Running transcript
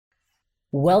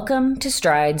Welcome to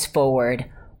Strides Forward,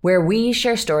 where we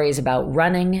share stories about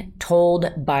running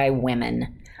told by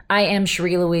women. I am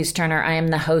Cherie Louise Turner. I am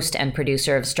the host and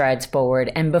producer of Strides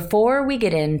Forward. And before we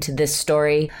get into this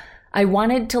story, I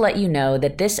wanted to let you know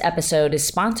that this episode is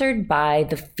sponsored by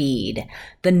The Feed,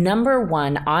 the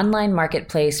 #1 online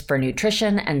marketplace for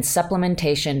nutrition and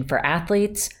supplementation for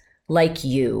athletes like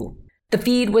you. The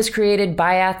Feed was created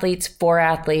by athletes for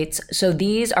athletes, so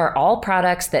these are all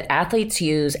products that athletes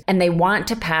use, and they want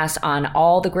to pass on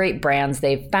all the great brands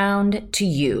they've found to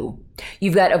you.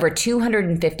 You've got over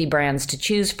 250 brands to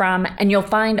choose from, and you'll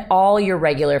find all your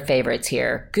regular favorites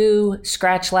here: GU,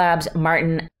 Scratch Labs,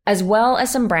 Martin, as well as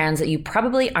some brands that you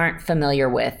probably aren't familiar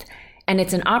with. And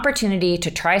it's an opportunity to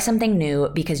try something new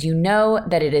because you know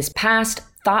that it is past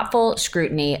thoughtful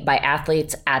scrutiny by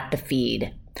athletes at The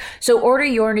Feed. So order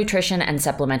your nutrition and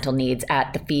supplemental needs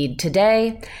at The Feed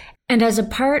today. And as a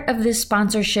part of this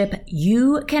sponsorship,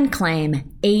 you can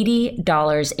claim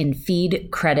 $80 in Feed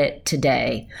credit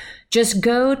today. Just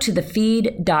go to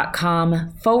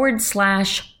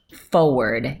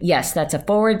thefeed.com/forward. Yes, that's a /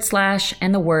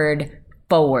 and the word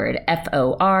forward,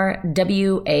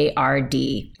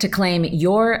 FORWARD, to claim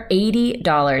your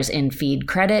 $80 in Feed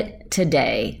credit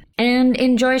today. And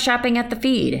enjoy shopping at The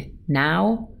Feed.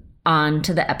 Now, on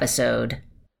to the episode.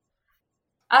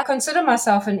 I consider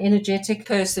myself an energetic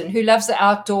person who loves the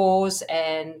outdoors,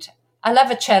 and I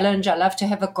love a challenge. I love to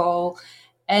have a goal.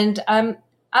 And I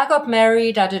got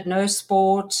married. I did no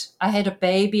sport. I had a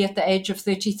baby at the age of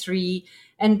 33.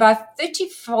 And by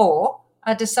 34,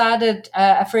 I decided,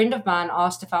 a friend of mine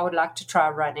asked if I would like to try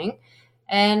running.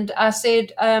 And I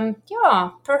said,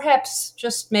 yeah, perhaps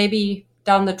just maybe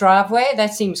down the driveway.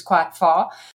 That seems quite far.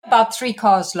 About 3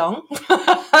 cars long.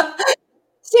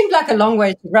 Seemed like a long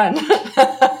way to run.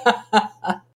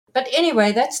 But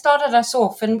anyway, that started us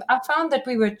off. And I found that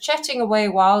we were chatting away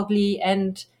wildly,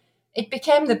 and it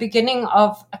became the beginning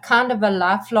of a kind of a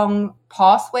lifelong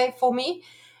pathway for me.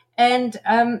 And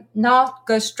now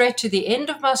go straight to the end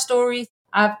of my story.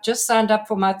 I've just signed up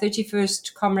for my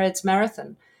 31st Comrades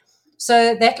marathon.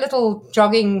 So that little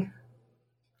jogging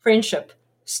friendship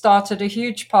started a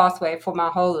huge pathway for my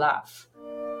whole life.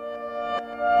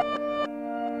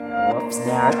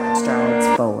 Strides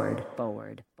forward.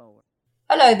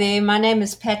 Hello there, my name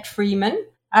is Pat Freeman.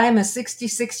 I am a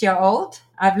 66-year-old.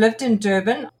 I've lived in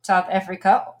Durban, South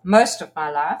Africa, most of my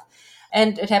life,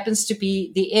 and it happens to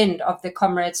be the end of the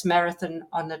Comrades marathon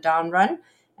on the down run,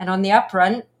 and on the up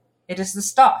run, it is the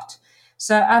start.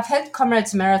 So I've had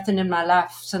Comrades marathon in my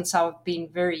life since I've been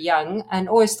very young, and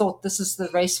always thought this is the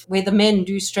race where the men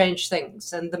do strange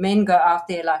things, and the men go out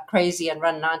there like crazy and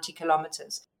run 90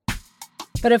 kilometers.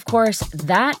 But of course,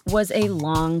 that was a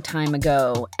long time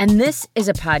ago, and this is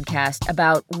a podcast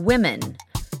about women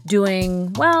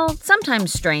doing, well,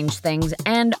 sometimes strange things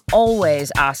and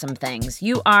always awesome things.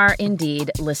 You are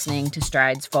indeed listening to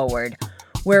Strides Forward,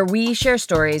 where we share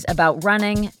stories about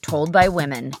running told by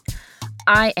women.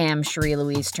 I am Cherie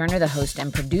Louise Turner, the host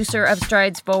and producer of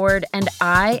Strides Forward, and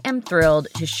I am thrilled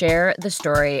to share the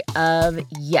story of,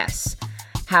 yes,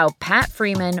 how Pat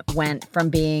Freeman went from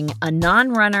being a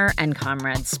non-runner and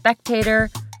Comrades spectator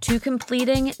to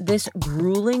completing this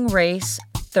grueling race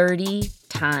 30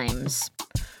 times.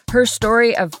 Her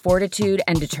story of fortitude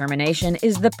and determination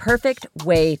is the perfect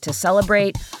way to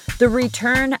celebrate the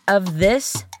return of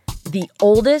this, the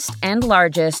oldest and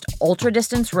largest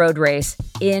ultra-distance road race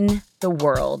in the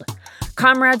world.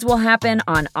 Comrades will happen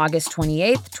on August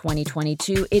 28th,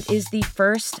 2022. It is the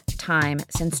first time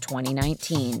since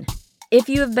 2019. If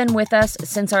you have been with us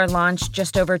since our launch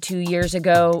just over 2 years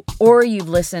ago, or you've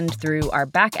listened through our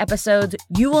back episodes,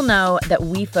 you will know that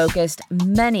we focused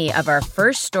many of our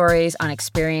first stories on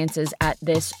experiences at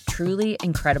this truly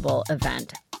incredible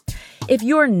event. If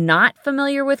you're not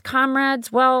familiar with Comrades,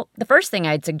 well, the first thing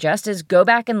I'd suggest is go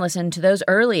back and listen to those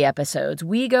early episodes.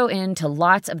 We go into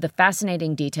lots of the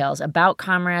fascinating details about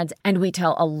Comrades, and we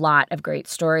tell a lot of great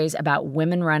stories about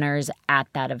women runners at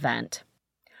that event.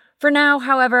 For now,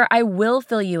 however, I will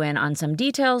fill you in on some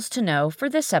details to know for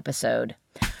this episode.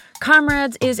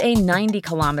 Comrades is a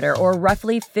 90-kilometer or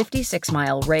roughly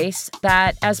 56-mile race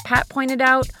that, as Pat pointed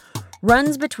out,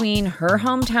 runs between her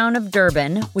hometown of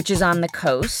Durban, which is on the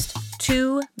coast,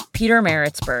 to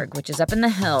Pietermaritzburg, which is up in the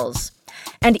hills.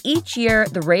 And each year,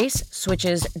 the race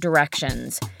switches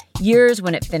directions. Years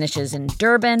when it finishes in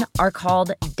Durban are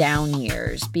called down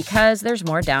years because there's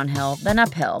more downhill than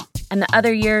uphill. And the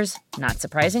other years, not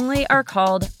surprisingly, are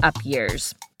called up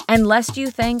years. And lest you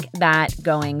think that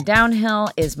going downhill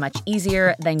is much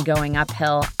easier than going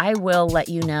uphill, I will let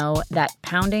you know that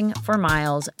pounding for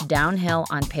miles downhill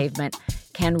on pavement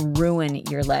can ruin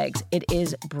your legs. It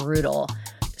is brutal.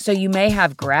 So you may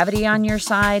have gravity on your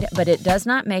side, but it does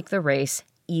not make the race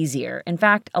easier. In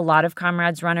fact, a lot of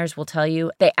Comrades runners will tell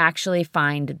you they actually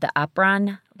find the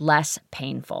uprun less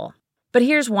painful. But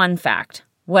here's one fact.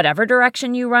 Whatever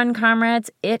direction you run, Comrades,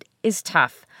 it is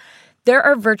tough. There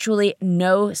are virtually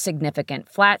no significant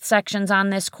flat sections on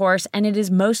this course, and it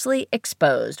is mostly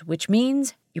exposed, which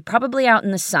means you're probably out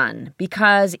in the sun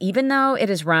because even though it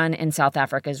is run in South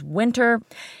Africa's winter,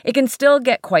 it can still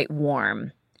get quite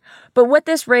warm. But what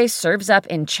this race serves up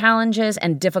in challenges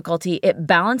and difficulty, it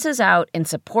balances out in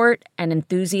support and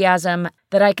enthusiasm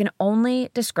that I can only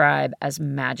describe as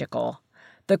magical.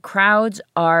 The crowds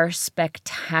are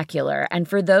spectacular, and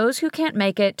for those who can't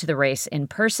make it to the race in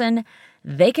person,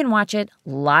 they can watch it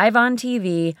live on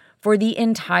TV for the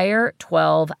entire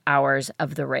 12 hours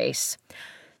of the race.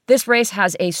 This race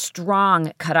has a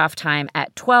strong cutoff time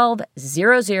at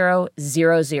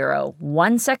 12:00:00.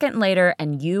 1 second later,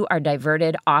 and you are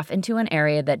diverted off into an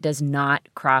area that does not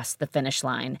cross the finish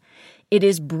line. It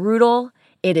is brutal,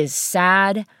 it is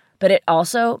sad, but it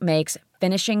also makes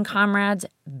finishing Comrades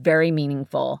very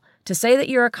meaningful. To say that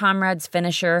you're a Comrades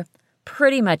finisher,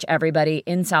 pretty much everybody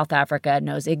in South Africa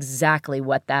knows exactly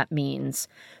what that means.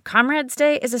 Comrades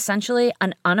Day is essentially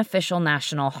an unofficial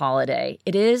national holiday.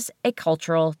 It is a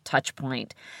cultural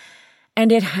touchpoint,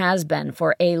 and it has been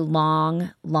for a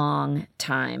long, long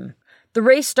time. The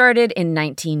race started in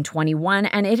 1921,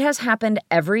 and it has happened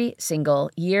every single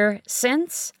year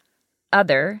since,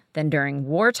 other than during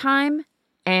wartime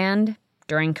and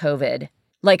during COVID.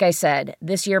 Like I said,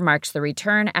 this year marks the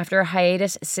return after a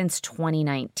hiatus since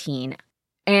 2019.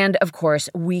 And of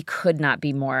course, we could not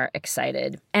be more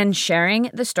excited. And sharing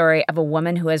the story of a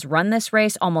woman who has run this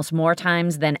race almost more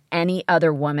times than any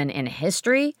other woman in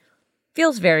history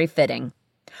feels very fitting.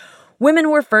 Women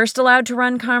were first allowed to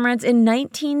run Comrades in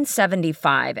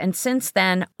 1975, and since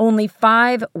then, only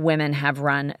 5 women have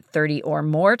run 30 or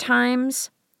more times.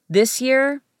 This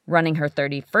year, running her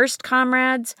 31st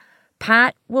Comrades,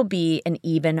 Pat will be an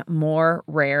even more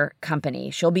rare company.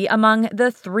 She'll be among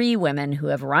the 3 women who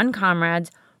have run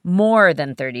Comrades more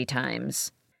than 30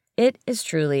 times. It is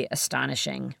truly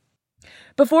astonishing.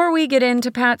 Before we get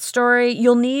into Pat's story,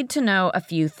 you'll need to know a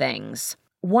few things.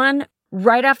 One,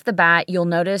 right off the bat, you'll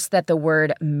notice that the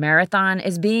word marathon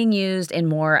is being used in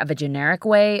more of a generic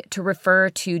way to refer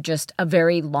to just a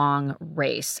very long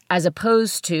race, as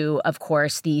opposed to, of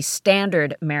course, the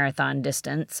standard marathon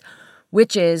distance,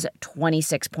 which is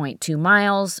 26.2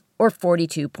 miles or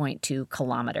 42.2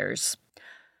 kilometers.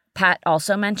 Pat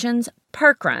also mentions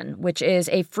Parkrun, which is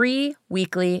a free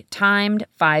weekly timed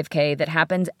 5K that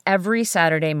happens every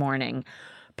Saturday morning.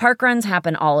 Parkruns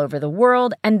happen all over the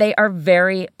world, and they are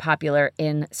very popular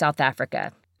in South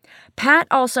Africa. Pat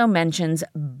also mentions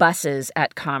buses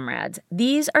at Comrades.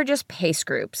 These are just pace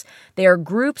groups. They are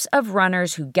groups of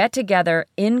runners who get together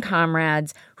in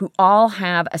Comrades who all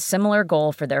have a similar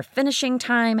goal for their finishing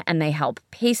time, and they help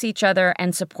pace each other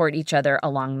and support each other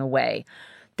along the way.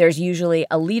 There's usually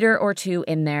a leader or 2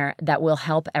 in there that will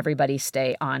help everybody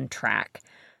stay on track.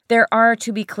 There are,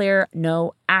 to be clear,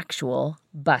 no actual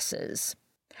buses.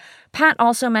 Pat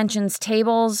also mentions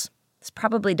tables. This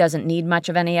probably doesn't need much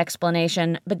of any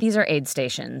explanation, but these are aid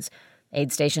stations.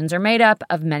 Aid stations are made up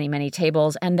of many, many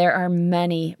tables, and there are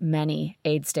many, many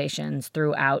aid stations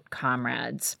throughout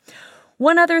Comrades.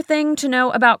 One other thing to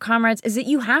know about Comrades is that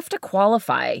you have to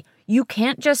qualify. You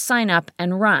can't just sign up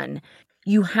and run.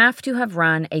 You have to have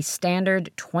run a standard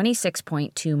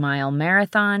 26.2-mile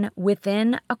marathon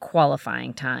within a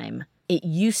qualifying time. It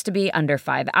used to be under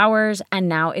 5 hours, and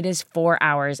now it is 4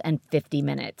 hours and 50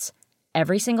 minutes.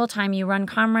 Every single time you run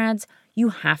Comrades, you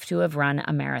have to have run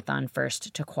a marathon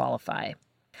first to qualify.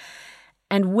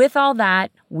 And with all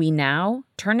that, we now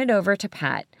turn it over to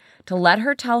Pat to let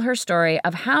her tell her story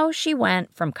of how she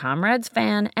went from Comrades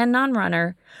fan and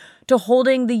non-runner to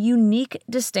holding the unique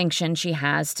distinction she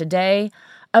has today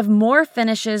of more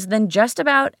finishes than just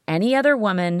about any other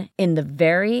woman in the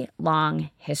very long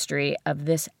history of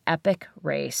this epic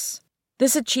race.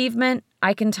 This achievement,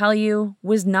 I can tell you,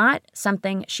 was not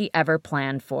something she ever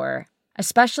planned for,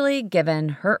 especially given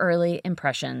her early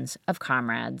impressions of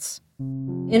Comrades.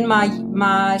 In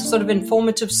my sort of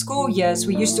informative school years,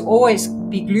 we used to always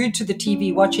be glued to the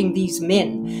TV watching these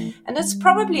men. And it's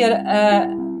probably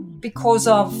because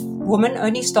of women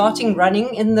only starting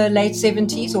running in the late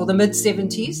 70s or the mid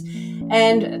 70s.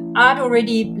 And I'd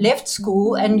already left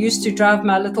school and used to drive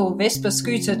my little Vespa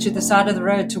scooter to the side of the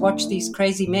road to watch these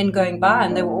crazy men going by.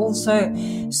 And they were all so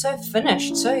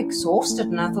finished, so exhausted.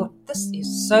 And I thought, this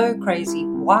is so crazy.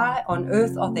 why on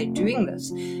earth are they doing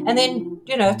this? And then,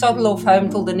 toddle off home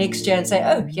till the next year and say,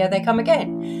 oh, here they come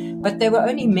again. But they were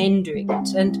only men doing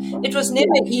it. And it was never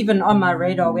even on my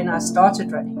radar when I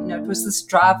started running. It was this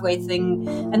driveway thing.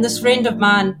 And this friend of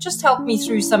mine just helped me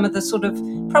through some of the sort of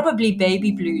probably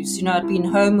baby blues. I'd been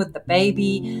home with the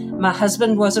baby. My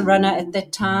husband was a runner at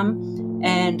that time.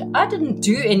 And I didn't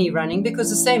do any running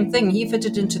because the same thing, he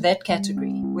fitted into that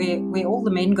category where all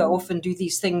the men go off and do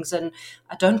these things. And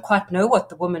I don't quite know what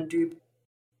the women do.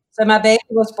 So my baby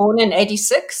was born in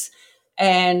 86.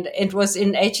 And it was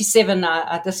in 87,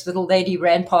 this little lady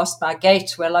ran past my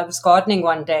gate while I was gardening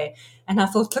one day. And I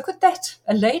thought, look at that,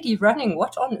 a lady running,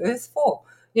 what on earth for?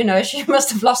 She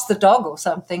must have lost the dog or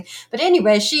something. But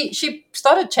anyway, she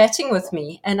started chatting with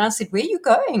me. And I said, where are you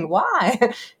going?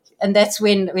 Why? And that's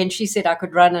when she said I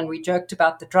could run, and we joked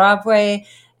about the driveway.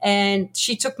 And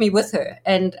she took me with her.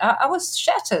 And I was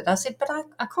shattered. I said, but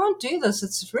I can't do this.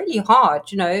 It's really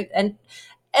hard, And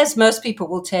as most people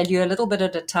will tell you, a little bit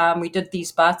at a time, we did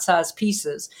these bite-sized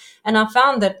pieces. And I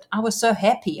found that I was so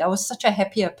happy. I was such a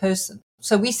happier person.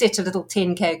 So we set a little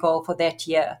 10K goal for that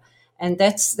year. And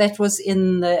that was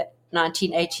in the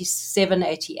 1987,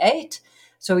 88.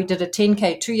 So we did a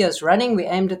 10K 2 years running. We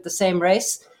aimed at the same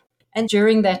race. And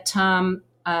during that time,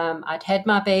 I'd had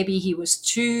my baby. He was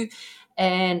 2,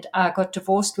 and I got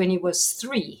divorced when he was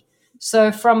 3.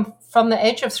 So from the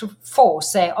age of 4,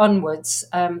 say, onwards,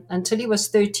 until he was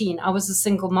 13, I was a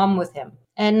single mom with him.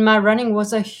 And my running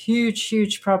was a huge,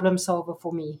 huge problem solver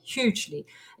for me, hugely,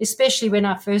 especially when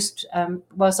I first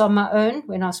was on my own,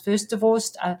 when I was first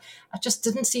divorced. I just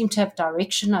didn't seem to have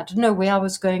direction. I didn't know where I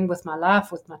was going with my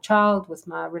life, with my child, with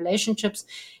my relationships.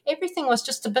 Everything was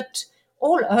just a bit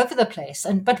all over the place.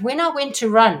 But when I went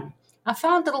to run, I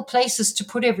found little places to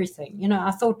put everything.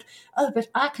 I thought, oh, but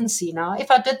I can see now,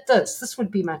 if I did this would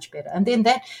be much better. And then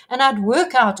that, and I'd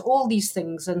work out all these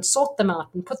things and sort them out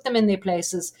and put them in their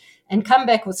places and come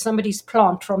back with somebody's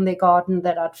plant from their garden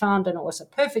that I'd found, and it was a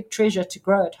perfect treasure to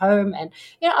grow at home. And,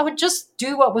 I would just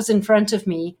do what was in front of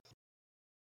me.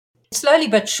 Slowly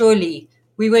but surely,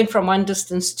 we went from one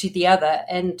distance to the other,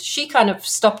 and she kind of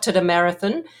stopped at a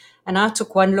marathon. And I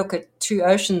took one look at Two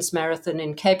Oceans Marathon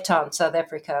in Cape Town, South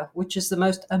Africa, which is the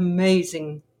most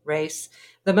amazing race,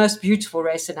 the most beautiful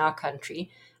race in our country.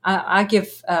 I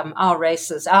give our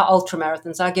races, our ultra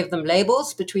marathons, I give them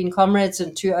labels between Comrades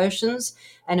and Two Oceans.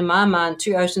 And in my mind,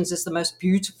 Two Oceans is the most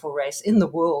beautiful race in the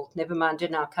world, never mind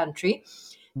in our country.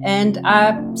 And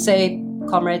I say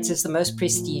Comrades is the most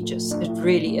prestigious. It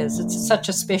really is. It's such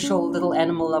a special little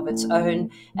animal of its own.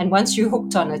 And once you're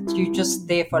hooked on it, you're just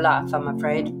there for life, I'm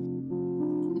afraid.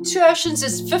 Two Oceans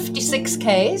is 56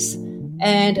 Ks,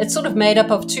 and it's sort of made up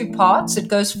of 2 parts. It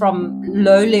goes from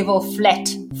low level flat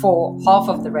for half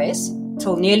of the race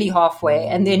till nearly halfway,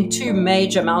 and then 2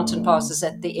 major mountain passes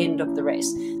at the end of the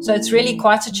race. So it's really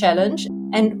quite a challenge.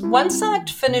 And once I'd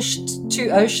finished Two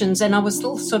Oceans and I was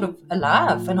still sort of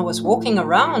alive and I was walking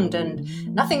around and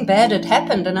nothing bad had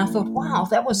happened, and I thought, wow,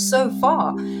 that was so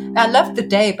far. I loved the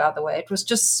day, by the way. It was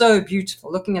just so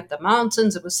beautiful looking at the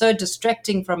mountains. It was so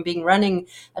distracting from being running.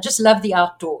 I just loved the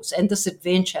outdoors and this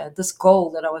adventure, this goal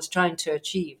that I was trying to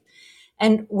achieve.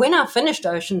 And when I finished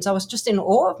Oceans, I was just in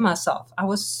awe of myself. I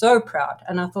was so proud.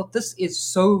 And I thought, this is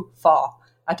so far.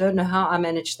 I don't know how I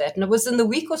managed that. And it was in the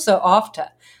week or so after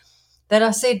that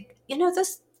I said,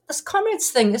 this Comrades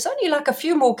thing is only like a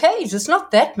few more Ks. It's not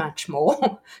that much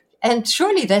more. And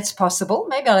surely that's possible.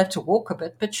 Maybe I'll have to walk a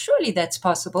bit, but surely that's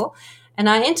possible. And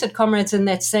I entered Comrades in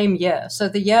that same year. So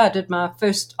the year I did my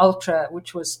first ultra,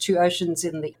 which was Two Oceans,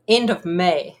 in the end of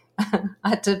May,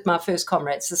 I did my first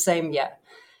Comrades the same year.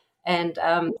 And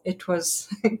it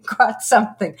was quite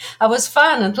something. I was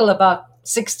fine until about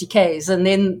 60 Ks, and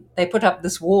then they put up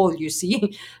this wall, you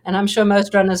see, and I'm sure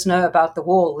most runners know about the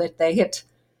wall that they hit.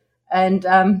 And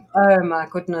oh my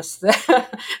goodness,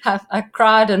 I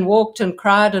cried and walked and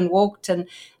cried and walked, and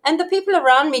the people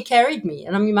around me carried me.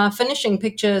 And I mean, my finishing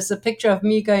picture is a picture of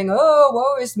me going, oh,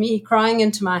 woe is me, crying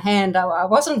into my hand. I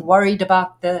wasn't worried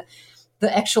about the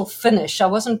actual finish. I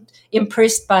wasn't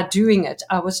impressed by doing it.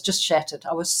 I was just shattered.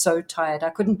 I was so tired.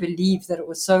 I couldn't believe that it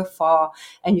was so far,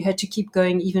 and you had to keep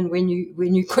going even when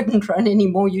you couldn't run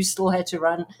anymore. You still had to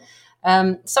run.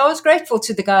 So I was grateful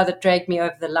to the guy that dragged me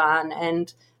over the line,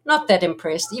 and not that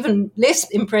impressed. Even less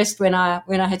impressed when I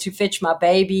had to fetch my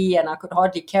baby and I could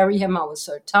hardly carry him. I was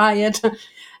so tired.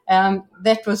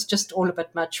 That was just all a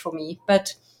bit much for me.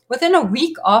 But within a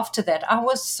week after that, I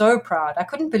was so proud. I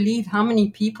couldn't believe how many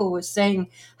people were saying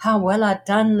how well I'd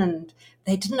done, and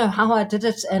they didn't know how I did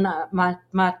it. And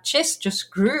my chest just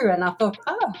grew, and I thought,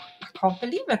 oh, can't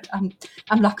believe it.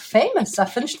 I'm like famous. I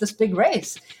finished this big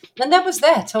race. And that was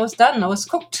that. I was done. I was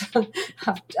cooked.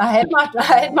 I had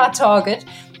my target.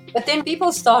 But then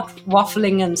people start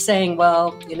waffling and saying,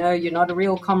 well, you're not a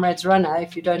real Comrades runner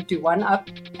if you don't do one up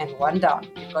and one down.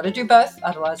 You've got to do both,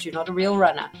 otherwise you're not a real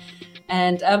runner.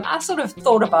 And I sort of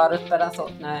thought about it, but I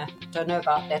thought, no, don't know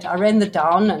about that. I ran the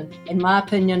down, and in my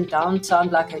opinion, down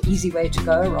sounded like an easy way to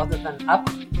go rather than up.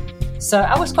 So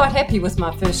I was quite happy with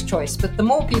my first choice. But the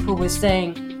more people were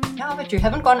saying, yeah, but you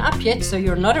haven't gone up yet, so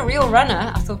you're not a real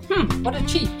runner, I thought, what a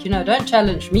cheat, don't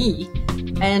challenge me.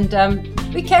 And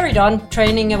we carried on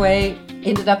training away,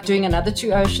 ended up doing another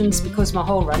 2 oceans because my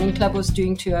whole running club was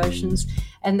doing 2 oceans.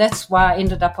 And that's why I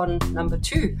ended up on number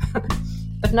 2.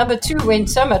 But number 2 went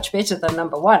so much better than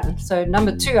number 1. So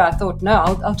number 2, I thought,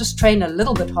 no, I'll just train a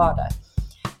little bit harder.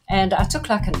 And I took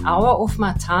like an hour off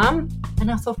my time.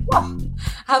 And I thought, wow,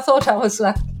 I thought I was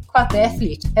like quite the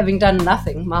athlete, having done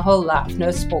nothing my whole life,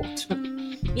 no sport.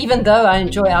 Even though I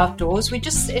enjoy outdoors, we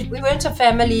weren't a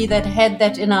family that had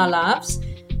that in our lives.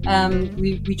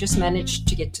 We just managed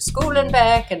to get to school and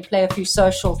back and play a few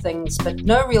social things, but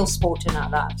no real sport in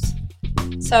our lives.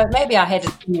 So maybe I had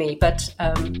it in me, but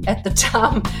at the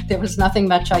time there was nothing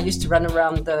much. I used to run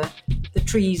around the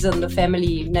trees in the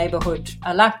family neighborhood.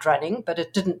 I liked running, but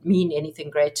it didn't mean anything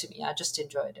great to me. I just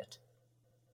enjoyed it.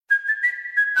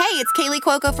 Hey, it's Kaylee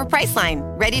Cuoco for Priceline.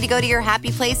 Ready to go to your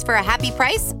happy place for a happy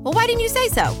price? Well, why didn't you say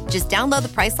so? Just download the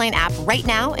Priceline app right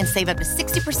now and save up to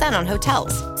 60% on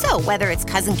hotels. So whether it's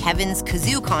Cousin Kevin's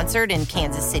Kazoo Concert in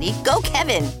Kansas City, go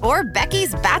Kevin, or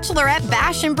Becky's Bachelorette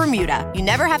Bash in Bermuda, you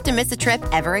never have to miss a trip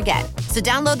ever again. So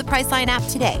download the Priceline app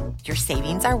today. Your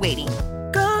savings are waiting.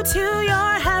 Go to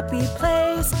your happy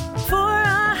place for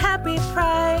a happy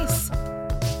price.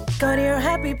 Go to your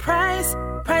happy price,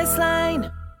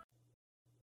 Priceline.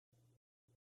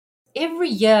 Every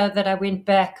year that I went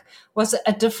back was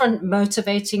a different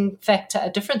motivating factor, a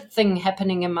different thing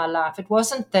happening in my life. It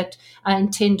wasn't that I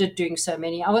intended doing so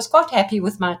many. I was quite happy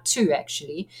with my 2,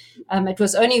 actually. It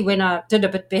was only when I did a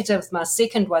bit better with my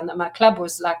second one that my club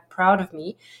was like proud of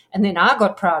me. And then I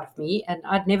got proud of me, and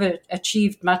I'd never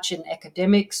achieved much in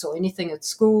academics or anything at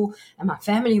school. And my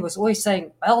family was always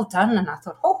saying, well done. And I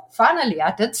thought, oh, finally,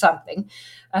 I did something.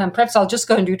 Perhaps I'll just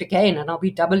go and do it again, and I'll be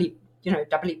doubly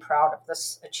proud of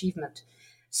this achievement.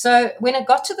 So when it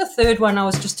got to the 3rd one, I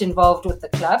was just involved with the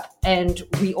club, and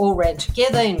we all ran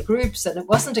together in groups, and it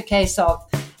wasn't a case of,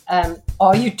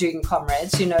 are you doing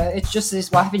Comrades? It just says,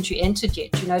 why haven't you entered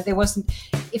yet? There wasn't,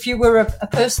 if you were a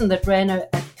person that ran a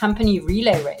company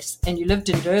relay race and you lived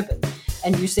in Durban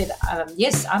and you said,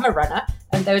 yes, I'm a runner,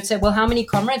 and they would say, well, how many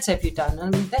Comrades have you done? I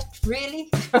mean, that really,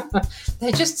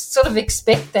 they just sort of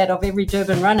expect that of every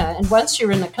Durban runner. And once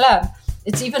you're in a club,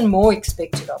 it's even more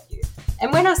expected of you.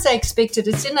 And when I say expected,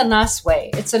 it's in a nice way.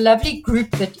 It's a lovely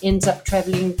group that ends up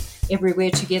traveling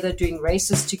everywhere together, doing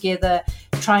races together,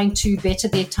 trying to better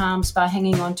their times by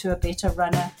hanging on to a better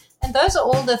runner. And those are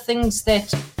all the things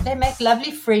that they make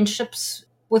lovely friendships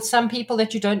with some people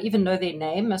that you don't even know their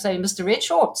name. I say, Mr. Red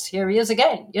Shorts, here he is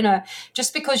again,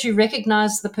 just because you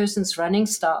recognize the person's running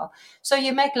style. So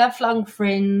you make lifelong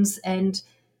friends, and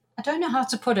I don't know how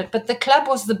to put it, but the club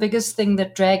was the biggest thing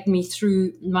that dragged me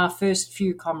through my first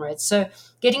few Comrades. So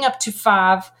getting up to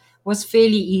 5 was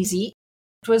fairly easy.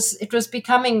 It was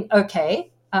becoming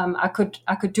okay. I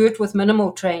could do it with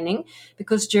minimal training,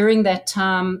 because during that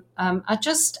time I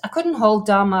couldn't hold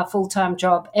down my full-time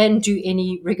job and do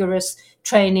any rigorous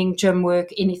training, gym work,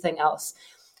 anything else.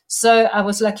 So I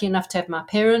was lucky enough to have my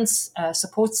parents'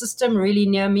 support system really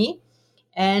near me,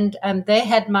 and they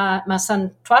had my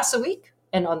son twice a week.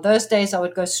 And on those days, I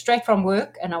would go straight from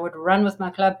work and I would run with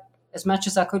my club as much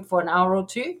as I could for an hour or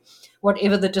 2,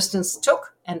 whatever the distance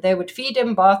took. And they would feed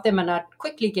him, bath him, and I'd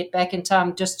quickly get back in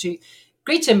time just to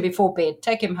greet him before bed,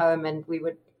 take him home, and we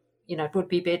would, it would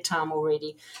be bedtime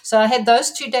already. So I had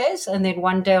those 2 days and then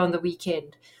 1 day on the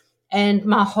weekend. And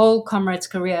my whole Comrades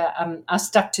career, I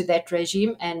stuck to that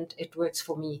regime, and it works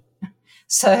for me.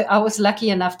 So I was lucky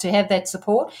enough to have that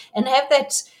support and have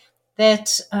that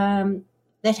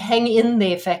hang in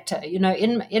there factor.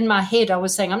 In my head, I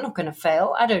was saying, I'm not going to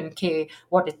fail. I don't care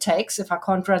what it takes. If I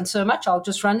can't run so much, I'll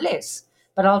just run less,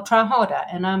 but I'll try harder.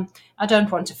 And I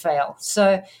don't want to fail.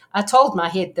 So I told my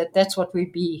head that that's what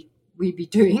we'd be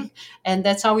doing. And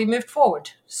that's how we moved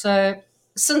forward. So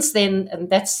since then, and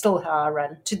that's still how I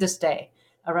run to this day.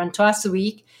 I run twice a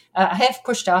week. I have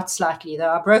pushed out slightly, though.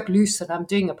 I broke loose and I'm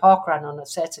doing a park run on a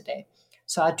Saturday.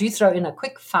 So I do throw in a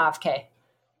quick 5K.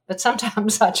 But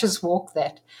sometimes I just walk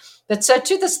that. But so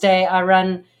to this day, I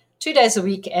run 2 days a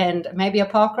week and maybe a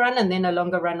park run and then a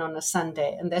longer run on a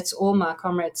Sunday. And that's all my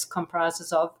Comrades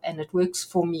comprises of, and it works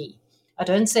for me. I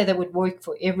don't say that would work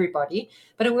for everybody,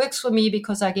 but it works for me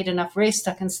because I get enough rest.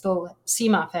 I can still see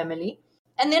my family.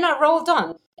 And then I rolled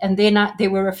on. And then there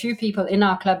were a few people in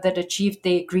our club that achieved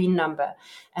their green number.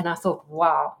 And I thought,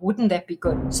 wow, wouldn't that be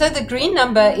good? So the green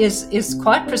number is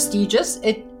quite prestigious.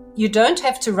 You don't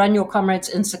have to run your Comrades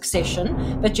in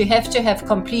succession, but you have to have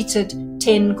completed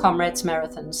 10 Comrades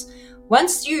marathons.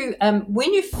 Once you,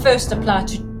 when you first apply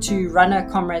to run a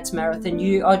Comrades marathon,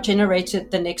 you are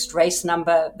generated the next race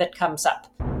number that comes up.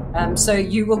 So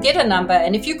you will get a number,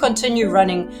 and if you continue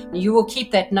running, you will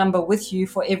keep that number with you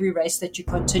for every race that you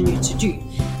continue to do.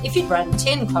 If you run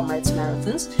 10 Comrades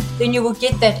marathons, then you will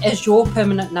get that as your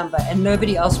permanent number, and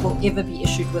nobody else will ever be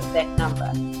issued with that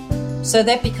number. So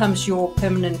that becomes your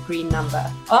permanent green number.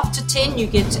 After 10, you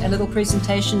get a little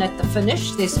presentation at the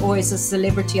finish. There's always a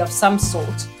celebrity of some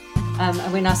sort. And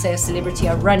when I say a celebrity,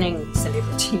 a running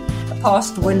celebrity, a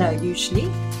past winner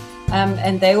usually.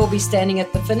 And they will be standing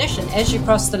at the finish. And as you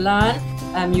cross the line,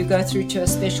 you go through to a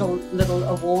special little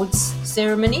awards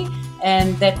ceremony.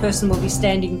 And that person will be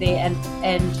standing there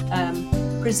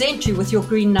and present you with your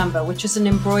green number, which is an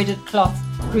embroidered cloth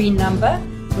green number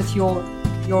with your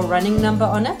running number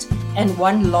on it, and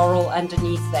one laurel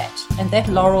underneath that. And that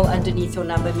laurel underneath your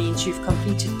number means you've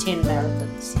completed 10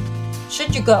 marathons.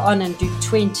 Should you go on and do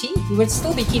 20, you would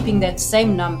still be keeping that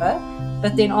same number,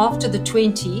 but then after the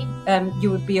 20, you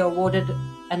would be awarded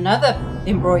another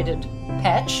embroidered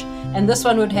patch, and this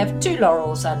one would have 2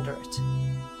 laurels under it.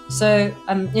 So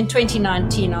in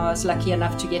 2019, I was lucky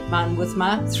enough to get mine with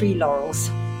my 3 laurels.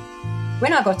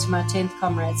 When I got to my 10th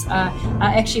Comrades,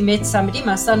 I actually met somebody.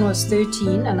 My son was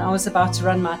 13 and I was about to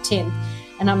run my 10th.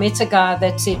 And I met a guy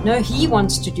that said, no, he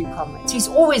wants to do Comrades. He's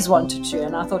always wanted to.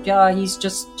 And I thought, yeah, he's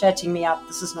just chatting me up.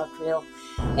 This is not real.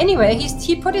 Anyway,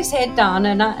 he put his head down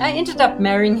and I ended up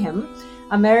marrying him.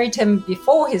 I married him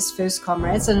before his first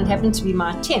Comrades, and it happened to be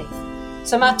my 10th.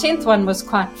 So my 10th one was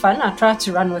quite fun. I tried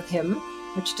to run with him,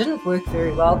 which didn't work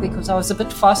very well because I was a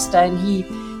bit faster and he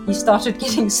started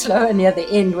getting slower near the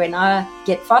end when I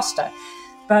get faster.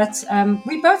 But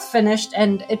we both finished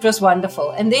and it was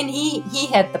wonderful. And then he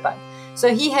had the bug.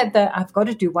 So he had I've got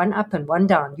to do one up and one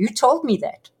down. You told me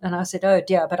that. And I said, oh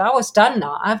dear, but I was done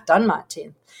now. I've done my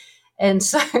 10th. And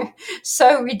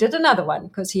so we did another one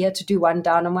because he had to do one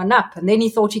down and one up. And then he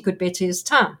thought he could better his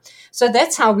time. So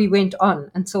that's how we went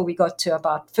on until we got to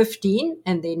about 15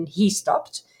 and then he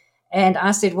stopped. And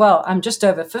I said, well, I'm just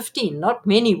over 15. Not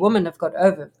many women have got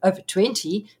over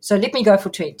 20. So let me go for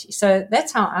 20. So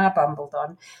that's how I bumbled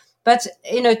on. But,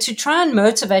 to try and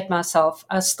motivate myself,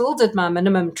 I still did my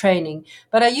minimum training.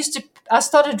 But I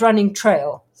started running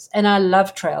trail, and I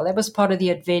love trail. That was part of the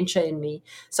adventure in me.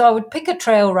 So I would pick a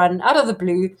trail run out of the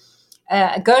blue,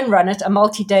 go and run it, a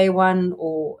multi-day one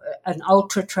or an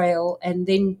ultra trail, and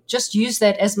then just use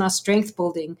that as my strength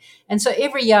building. And so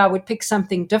every year I would pick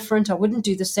something different. I wouldn't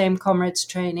do the same Comrades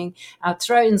training. I'd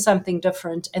throw in something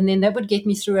different, and then that would get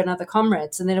me through another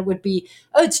Comrades. And then it would be,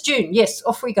 oh, it's June. Yes,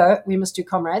 off we go. We must do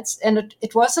Comrades. And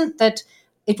it wasn't that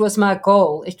it was my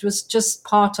goal. It was just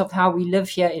part of how we live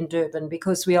here in Durban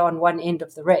because we are on one end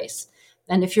of the race.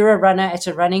 And if you're a runner at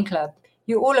a running club,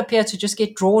 you all appear to just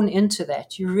get drawn into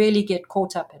that. You really get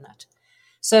caught up in it.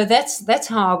 So that's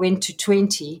how I went to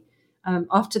 20.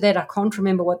 After that, I can't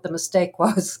remember what the mistake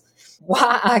was,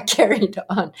 why I carried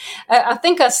on. I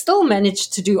think I still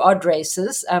managed to do odd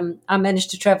races. I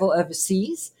managed to travel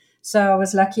overseas. So I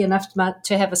was lucky enough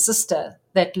to have a sister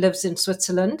that lives in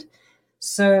Switzerland.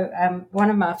 So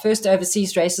one of my first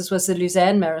overseas races was the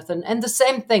Lausanne Marathon. And the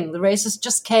same thing, the races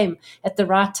just came at the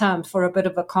right time for a bit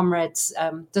of a Comrades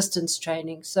distance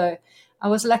training. So I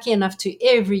was lucky enough to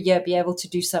every year be able to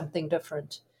do something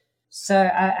different. So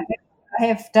I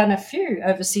have done a few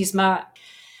overseas. My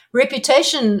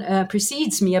reputation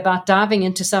precedes me about diving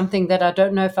into something that I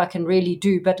don't know if I can really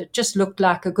do, but it just looked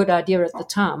like a good idea at the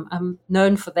time. I'm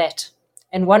known for that.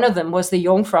 And one of them was the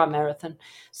Jungfrau Marathon.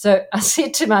 So I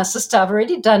said to my sister, I've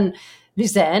already done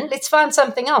Lausanne. Let's find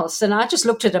something else. And I just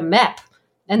looked at a map.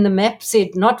 And the map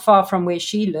said not far from where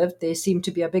she lived, there seemed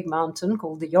to be a big mountain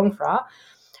called the Jungfrau.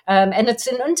 And it's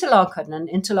in Interlaken. And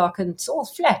Interlaken's all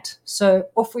flat. So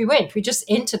off we went. We just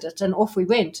entered it and off we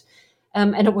went.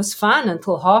 And it was fine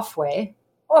until halfway.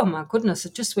 Oh, my goodness,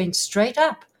 it just went straight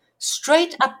up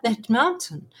that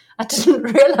mountain. I didn't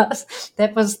realize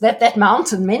that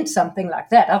mountain meant something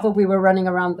like that. I thought we were running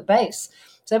around the base.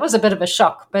 So it was a bit of a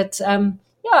shock. But,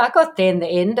 I got there in the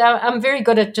end. I'm very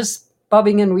good at just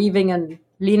bobbing and weaving and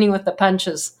leaning with the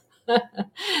punches.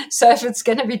 So if it's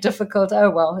going to be difficult,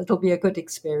 oh, well, it'll be a good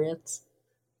experience.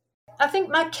 I think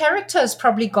my character has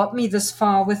probably got me this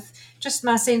far with just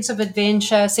my sense of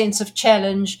adventure, sense of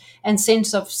challenge, and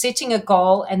sense of setting a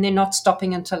goal and then not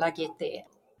stopping until I get there.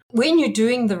 When you're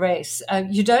doing the race,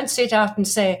 you don't set out and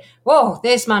say, whoa,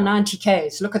 there's my 90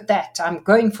 Ks. Look at that. I'm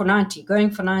going for 90.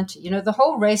 The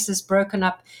whole race is broken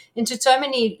up into so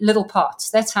many little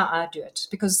parts. That's how I do it,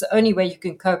 because it's the only way you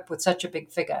can cope with such a big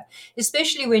figure,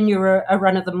 especially when you're a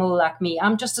run-of-the-mill like me.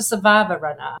 I'm just a survivor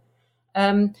runner.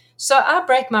 So I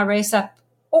break my race up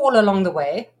all along the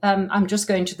way. I'm just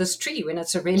going to this tree when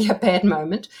it's really a bad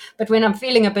moment. But when I'm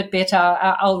feeling a bit better,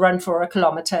 I'll run for a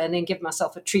kilometer and then give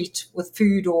myself a treat with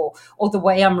food or the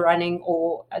way I'm running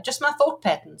or just my thought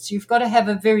patterns. You've got to have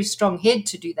a very strong head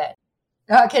to do that.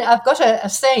 Okay, I've got a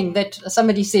saying that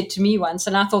somebody said to me once,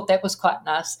 and I thought that was quite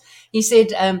nice. He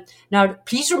said, now,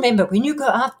 please remember, when you go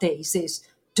out there, he says,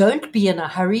 don't be in a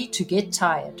hurry to get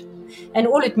tired. And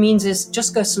all it means is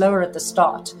just go slower at the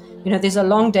start. There's a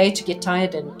long day to get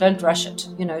tired in. Don't rush it.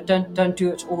 Don't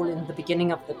do it all in the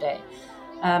beginning of the day.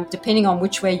 Depending on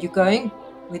which way you're going,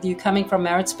 whether you're coming from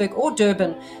Maritzburg or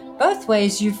Durban, both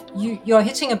ways you're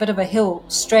hitting a bit of a hill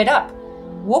straight up.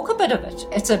 Walk a bit of it.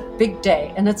 It's a big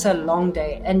day and it's a long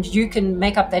day, and you can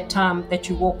make up that time that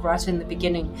you walk right in the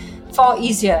beginning far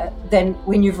easier than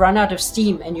when you've run out of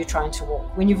steam and you're trying to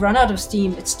walk. When you've run out of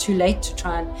steam, it's too late to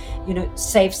try and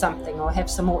save something or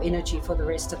have some more energy for the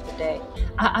rest of the day.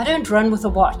 I don't run with a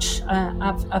watch.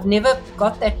 I've never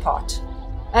got that part.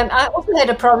 I also had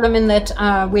a problem in that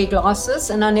I wear glasses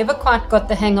and I never quite got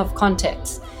the hang of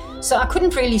contacts, so I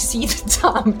couldn't really see the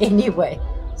time anyway.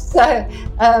 So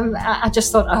I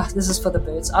just thought, this is for the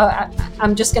birds.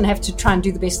 I'm just going to have to try and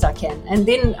do the best I can. And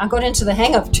then I got into the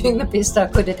hang of doing the best I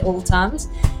could at all times.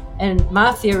 And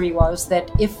my theory was that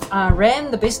if I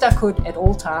ran the best I could at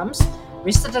all times,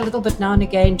 rested a little bit now and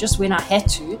again just when I had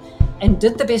to, and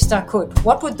did the best I could,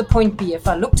 what would the point be if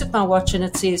I looked at my watch and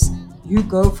it says, you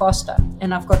go faster,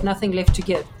 and I've got nothing left to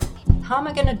give? How am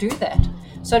I going to do that?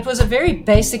 So it was a very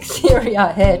basic theory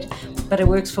I had, but it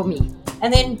works for me.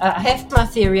 And then I have my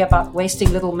theory about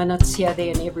wasting little minutes here,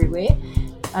 there, and everywhere.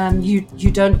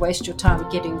 You don't waste your time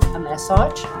getting a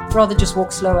massage. Rather just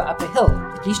walk slower up a hill.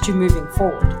 At least you're moving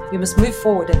forward. You must move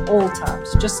forward at all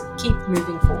times. Just keep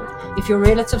moving forward. If your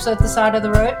relatives are at the side of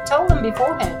the road, tell them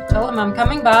beforehand. Tell them, I'm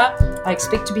coming by. I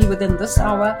expect to be within this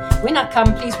hour. When I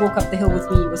come, please walk up the hill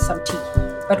with me with some tea.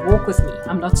 But walk with me.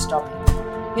 I'm not stopping.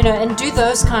 And do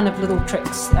those kind of little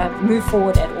tricks. Move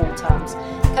forward at all times.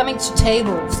 Coming to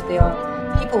tables, there are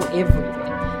people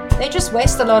everywhere. They just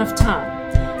waste a lot of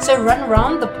time. So run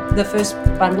around the first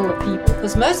bundle of people,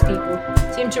 because most people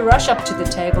seem to rush up to the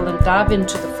table and dive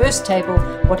into the first table,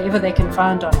 whatever they can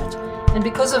find on it. And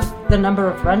because of the number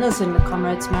of runners in the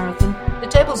Comrades Marathon, the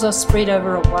tables are spread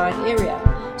over a wide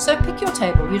area. So pick your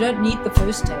table. You don't need the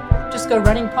first table. Just go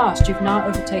running past. You've now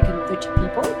overtaken 30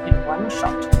 people in one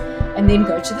shot. And then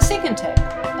go to the second table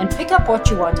and pick up what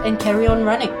you want and carry on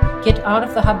running. Get out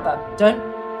of the hubbub. Don't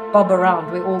bob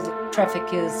around where all the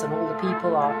traffic is and all the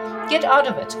people are. Get out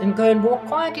of it and go and walk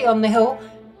quietly on the hill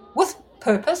with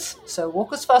purpose. So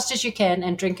walk as fast as you can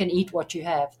and drink and eat what you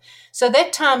have. So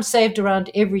that time saved around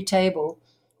every table,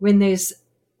 when there's,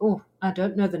 I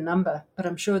don't know the number, but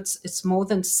I'm sure it's more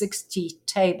than 60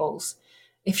 tables.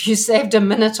 If you saved a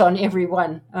minute on every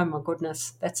one, oh my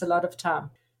goodness, that's a lot of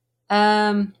time.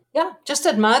 Just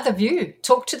admire the view.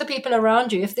 Talk to the people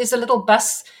around you. If there's a little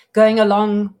bus going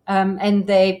along and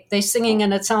they're singing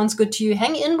and it sounds good to you,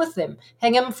 hang in with them.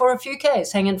 Hang in for a few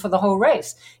Ks. Hang in for the whole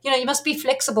race. You must be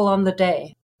flexible on the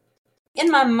day.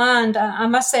 In my mind, I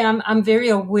must say I'm very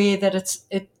aware that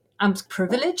I'm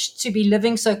privileged to be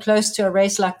living so close to a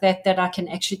race like that I can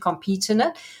actually compete in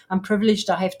it. I'm privileged.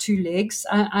 I have two legs.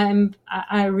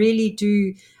 I really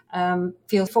do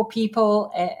feel for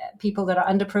people that are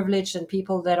underprivileged and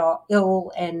people that are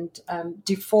ill and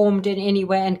deformed in any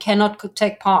way and cannot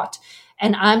take part.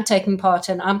 And I'm taking part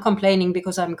and I'm complaining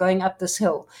because I'm going up this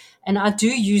hill. And I do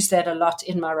use that a lot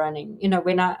in my running.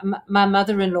 When my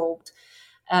mother-in-law,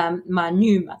 my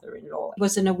new mother-in-law,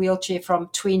 was in a wheelchair from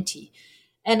 20.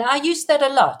 And I used that a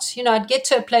lot. I'd get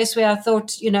to a place where I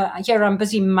thought, here I'm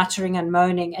busy muttering and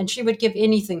moaning, and she would give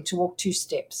anything to walk 2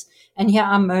 steps. And here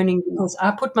I'm moaning because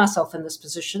I put myself in this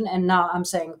position, and now I'm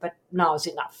saying, but now is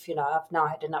enough. I've now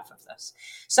had enough of this.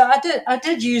 So I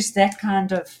did use that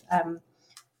kind of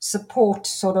support,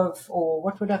 sort of, or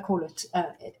what would I call it?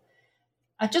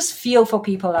 I just feel for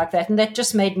people like that, and that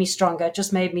just made me stronger. It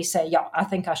just made me say, yeah, I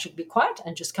think I should be quiet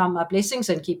and just count my blessings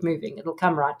and keep moving. It'll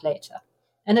come right later.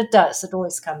 And it does. It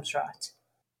always comes right.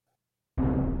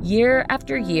 Year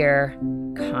after year,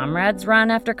 Comrades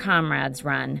run after Comrades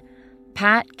run,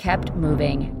 Pat kept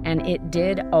moving, and it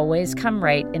did always come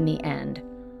right in the end.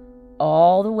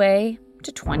 All the way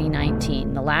to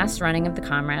 2019, the last running of the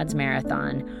Comrades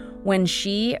Marathon, when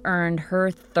she earned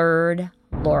her third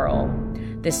laurel.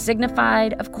 This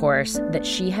signified, of course, that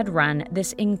she had run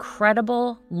this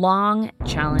incredible, long,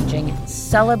 challenging,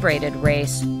 celebrated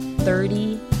race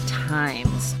 30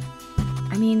 times.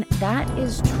 I mean, that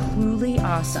is truly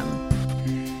awesome.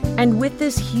 And with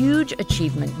this huge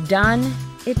achievement done,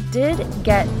 it did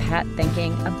get Pat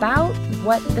thinking about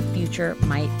what the future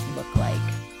might look like.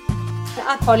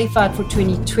 I qualified for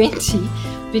 2020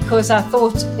 because I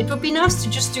thought it would be nice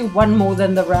to just do one more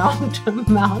than the round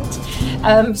amount.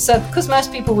 Because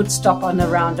most people would stop on the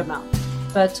round amount.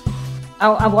 But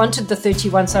I wanted the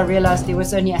 30 once I realized there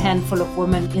was only a handful of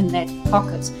women in that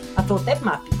pocket. I thought that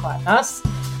might be quite nice.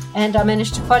 And I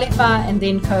managed to qualify, and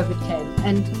then COVID came.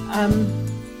 And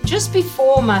just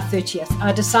before my 30th,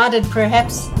 I decided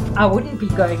perhaps I wouldn't be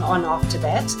going on after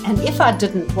that. And if I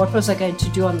didn't, what was I going to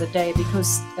do on the day?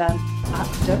 Because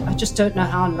I just don't know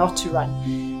how not to run.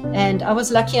 And I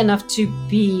was lucky enough to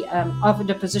be offered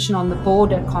a position on the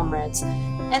board at Comrades.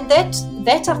 And that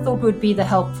I thought would be the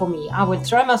help for me. I would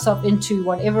throw myself into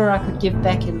whatever I could give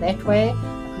back in that way.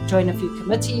 I could join a few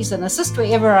committees and assist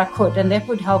wherever I could. And that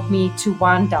would help me to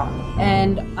wind down.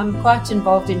 And I'm quite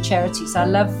involved in charities. I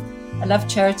love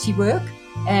charity work,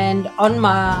 and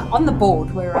on the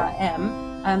board where I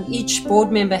am, each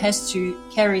board member has to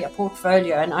carry a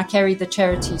portfolio, and I carry the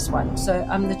charities one. So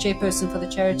I'm the chairperson for the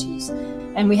charities,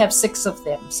 and we have 6 of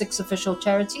them, 6 official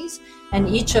charities, and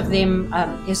each of them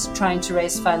is trying to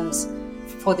raise funds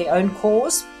for their own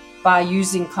cause by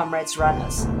using Comrades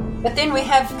runners. But then we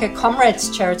have a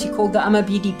Comrades charity called the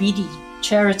Amabidi Bidi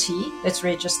charity that's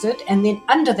registered, and then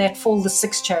under that fall the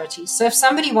 6 charities. So if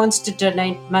somebody wants to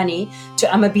donate money to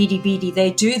Amabidi Bidi,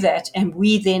 they do that, and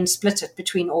we then split it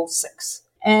between all 6.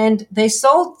 And they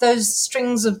sold those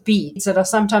strings of beads that are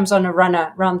sometimes on a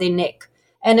runner around their neck.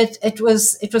 And it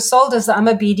was sold as the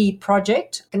Amabidi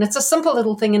project, and it's a simple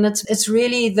little thing, and it's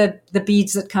really the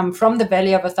beads that come from the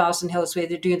Valley of 1,000 Hills where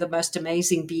they do the most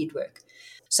amazing bead work.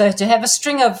 So to have a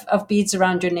string of beads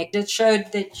around your neck, that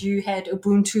showed that you had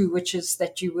Ubuntu, which is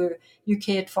that you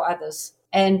cared for others.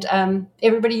 And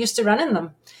everybody used to run in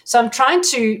them. So I'm trying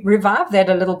to revive that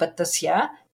a little bit this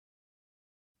year.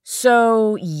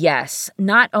 So yes,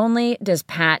 not only does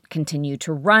Pat continue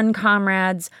to run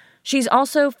Comrades, she's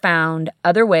also found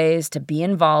other ways to be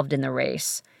involved in the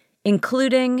race,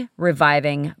 including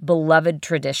reviving beloved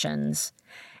traditions.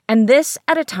 And this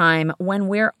at a time when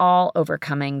we're all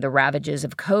overcoming the ravages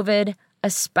of COVID,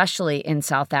 especially in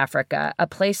South Africa, a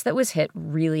place that was hit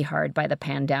really hard by the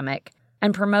pandemic,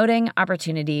 and promoting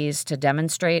opportunities to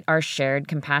demonstrate our shared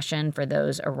compassion for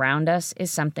those around us is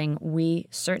something we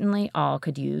certainly all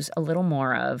could use a little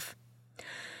more of.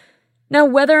 Now,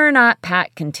 whether or not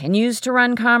Pat continues to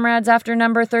run Comrades after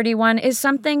number 31 is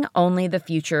something only the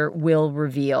future will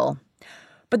reveal.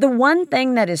 But the one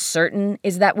thing that is certain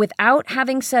is that without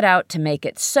having set out to make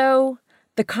it so,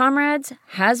 the Comrades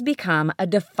has become a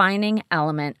defining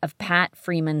element of Pat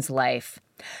Freeman's life.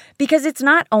 Because it's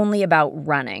not only about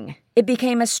running. It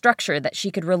became a structure that she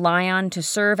could rely on to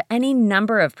serve any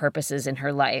number of purposes in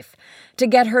her life, to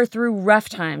get her through rough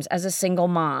times as a single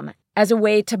mom, as a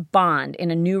way to bond in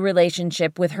a new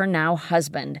relationship with her now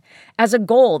husband, as a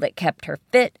goal that kept her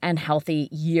fit and healthy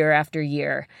year after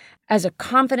year, as a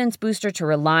confidence booster to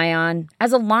rely on,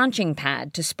 as a launching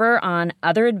pad to spur on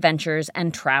other adventures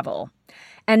and travel.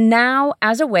 And now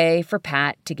as a way for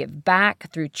Pat to give back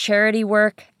through charity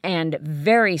work and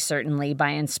very certainly by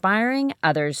inspiring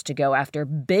others to go after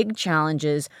big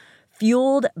challenges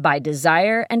fueled by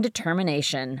desire and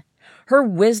determination. Her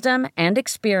wisdom and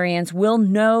experience will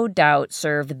no doubt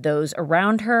serve those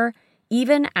around her,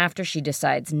 even after she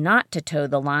decides not to toe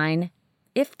the line,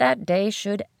 if that day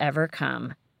should ever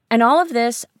come. And all of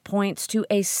this points to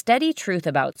a steady truth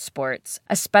about sports,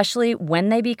 especially when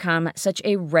they become such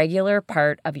a regular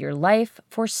part of your life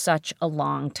for such a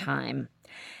long time.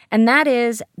 And that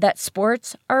is that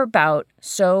sports are about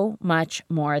so much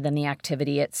more than the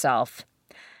activity itself.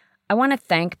 I want to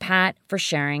thank Pat for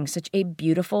sharing such a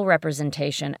beautiful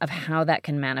representation of how that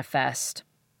can manifest.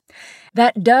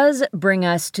 That does bring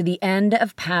us to the end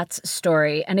of Pat's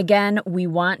story, and again, we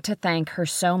want to thank her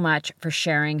so much for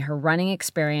sharing her running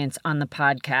experience on the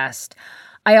podcast.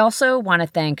 I also want to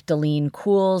thank Delene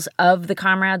Cools of the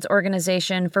Comrades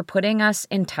organization for putting us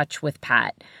in touch with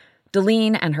Pat.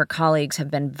 Delene and her colleagues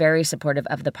have been very supportive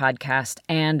of the podcast,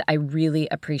 and I really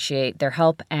appreciate their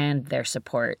help and their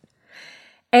support.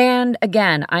 And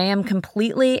again, I am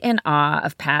completely in awe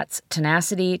of Pat's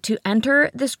tenacity to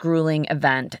enter this grueling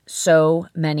event so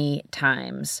many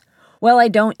times. While I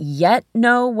don't yet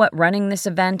know what running this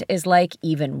event is like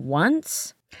even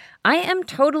once, I am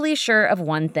totally sure of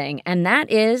one thing, and that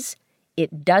is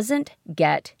it doesn't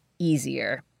get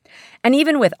easier. And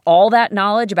even with all that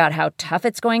knowledge about how tough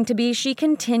it's going to be, she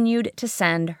continued to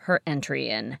send her entry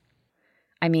in.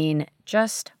 I mean,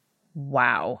 just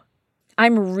wow.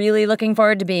 I'm really looking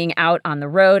forward to being out on the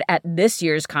road at this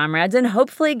year's Comrades and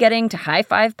hopefully getting to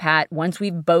high-five Pat once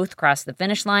we've both crossed the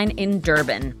finish line in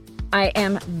Durban. I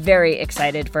am very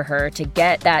excited for her to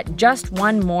get that just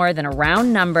one more than a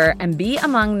round number and be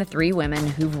among the 3 women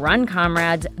who've run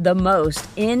Comrades the most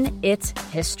in its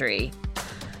history.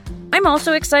 I'm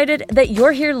also excited that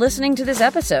you're here listening to this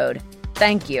episode.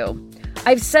 Thank you.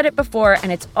 I've said it before,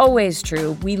 and it's always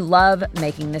true. We love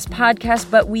making this podcast,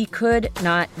 but we could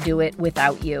not do it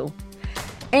without you.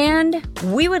 And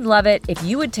we would love it if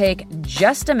you would take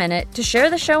just a minute to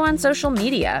share the show on social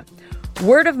media.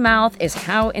 Word of mouth is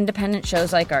how independent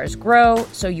shows like ours grow,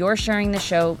 so your sharing the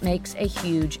show makes a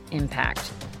huge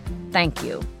impact. Thank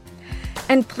you.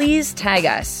 And please tag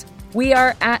us. We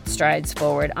are at Strides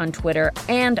Forward on Twitter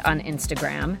and on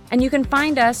Instagram, and you can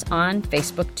find us on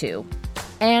Facebook too.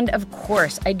 And of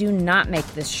course, I do not make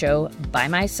this show by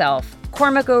myself.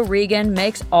 Cormac O'Regan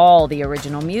makes all the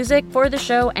original music for the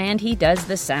show, and he does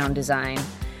the sound design.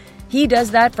 He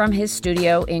does that from his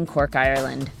studio in Cork,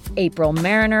 Ireland. April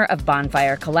Mariner of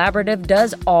Bonfire Collaborative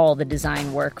does all the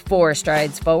design work for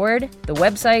Strides Forward, the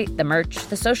website, the merch,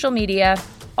 the social media,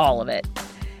 all of it.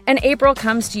 And April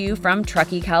comes to you from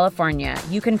Truckee, California.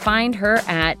 You can find her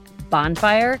at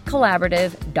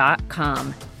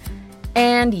bonfirecollaborative.com.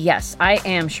 And yes, I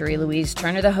am Cherie Louise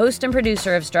Turner, the host and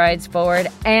producer of Strides Forward.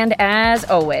 And as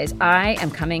always, I am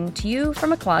coming to you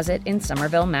from a closet in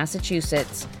Somerville,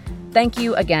 Massachusetts. Thank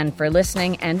you again for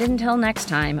listening. And until next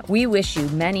time, we wish you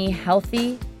many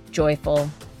healthy,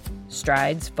 joyful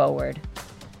strides forward.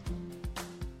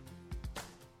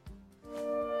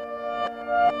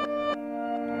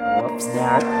 Whoops,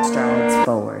 that strides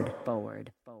forward.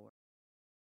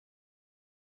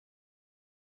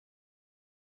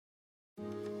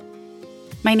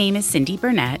 My name is Cindy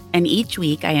Burnett, and each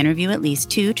week I interview at least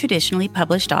 2 traditionally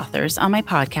published authors on my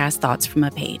podcast, Thoughts from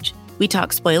a Page. We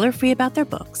talk spoiler-free about their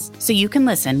books, so you can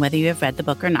listen whether you have read the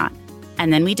book or not.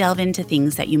 And then we delve into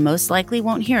things that you most likely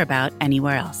won't hear about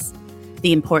anywhere else.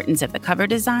 The importance of the cover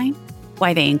design,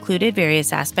 why they included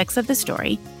various aspects of the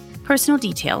story, personal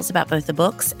details about both the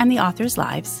books and the authors'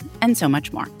 lives, and so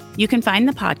much more. You can find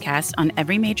the podcast on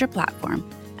every major platform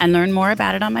and learn more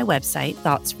about it on my website,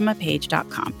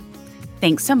 thoughtsfromapage.com.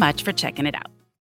 Thanks so much for checking it out.